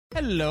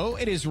Hello,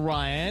 it is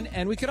Ryan,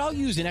 and we could all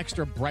use an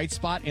extra bright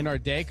spot in our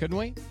day, couldn't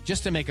we?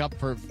 Just to make up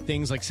for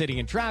things like sitting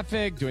in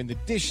traffic, doing the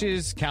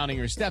dishes, counting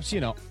your steps,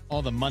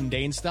 all the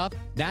mundane stuff.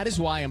 That is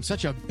why I'm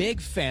such a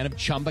big fan of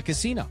Chumba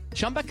Casino.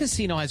 Chumba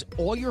Casino has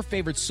all your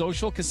favorite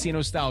social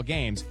casino-style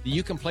games that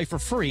you can play for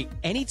free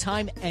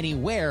anytime,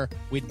 anywhere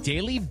with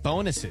daily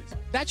bonuses.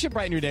 That should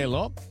brighten your day a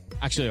little.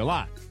 Actually, a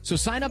lot. So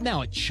sign up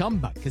now at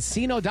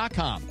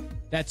ChumbaCasino.com.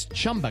 That's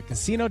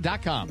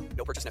ChumbaCasino.com.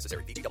 No purchase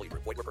necessary. VGW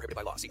Group. Void where prohibited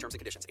by law. See terms and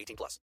conditions.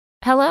 18+.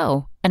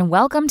 Hello, and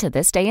welcome to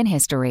This Day in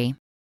History.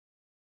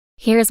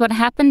 Here's what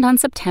happened on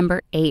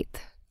September 8th.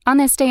 On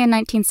this day in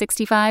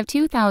 1965,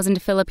 2,000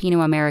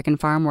 Filipino-American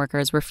farm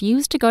workers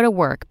refused to go to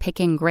work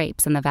picking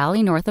grapes in the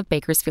valley north of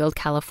Bakersfield,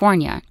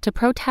 California, to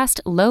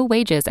protest low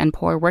wages and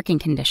poor working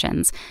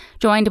conditions.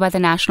 Joined by the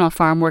National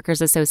Farm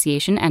Workers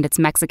Association and its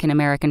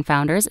Mexican-American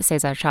founders,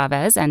 Cesar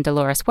Chavez and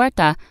Dolores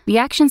Huerta, the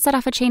action set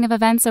off a chain of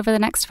events over the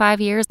next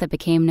 5 years that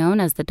became known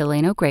as the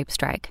Delano Grape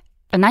Strike.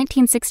 A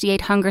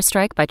 1968 hunger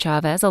strike by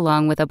Chavez,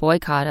 along with a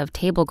boycott of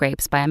table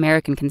grapes by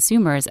American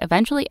consumers,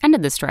 eventually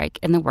ended the strike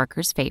in the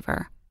workers'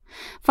 favor.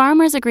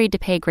 Farmers agreed to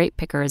pay grape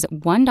pickers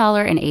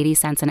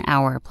 $1.80 an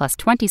hour plus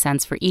 20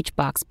 cents for each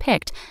box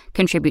picked,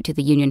 contribute to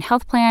the union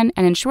health plan,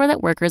 and ensure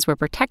that workers were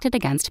protected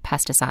against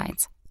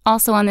pesticides.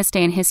 Also on this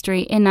day in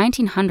history, in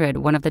 1900,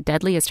 one of the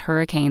deadliest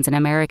hurricanes in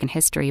American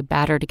history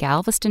battered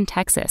Galveston,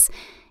 Texas.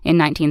 In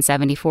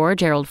 1974,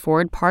 Gerald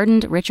Ford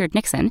pardoned Richard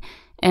Nixon,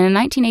 and in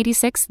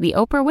 1986, The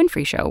Oprah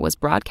Winfrey Show was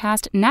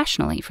broadcast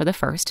nationally for the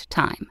first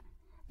time.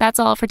 That's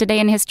all for today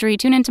in history.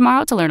 Tune in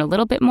tomorrow to learn a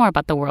little bit more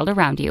about the world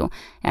around you.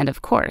 And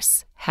of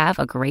course, have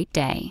a great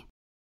day.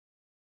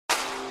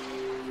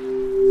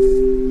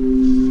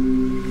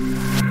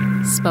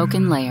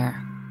 Spoken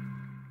Layer.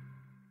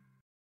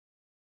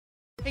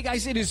 Hey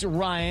guys, it is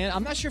Ryan.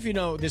 I'm not sure if you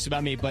know this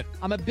about me, but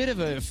I'm a bit of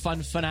a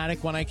fun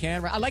fanatic when I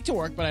can. I like to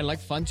work, but I like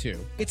fun too.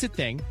 It's a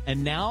thing.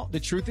 And now the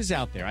truth is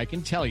out there. I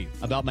can tell you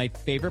about my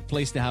favorite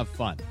place to have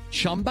fun.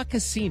 Chumba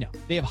Casino.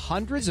 They have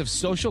hundreds of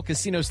social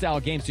casino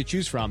style games to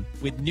choose from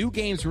with new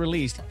games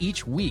released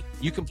each week.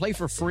 You can play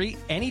for free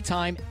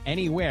anytime,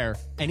 anywhere.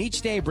 And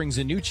each day brings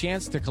a new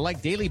chance to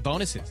collect daily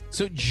bonuses.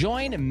 So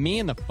join me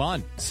in the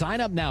fun.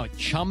 Sign up now at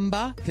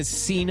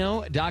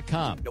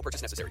ChumbaCasino.com. No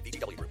purchase necessary.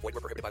 VGW Group. Void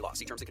where prohibited by law.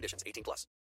 See terms and conditions. 18+.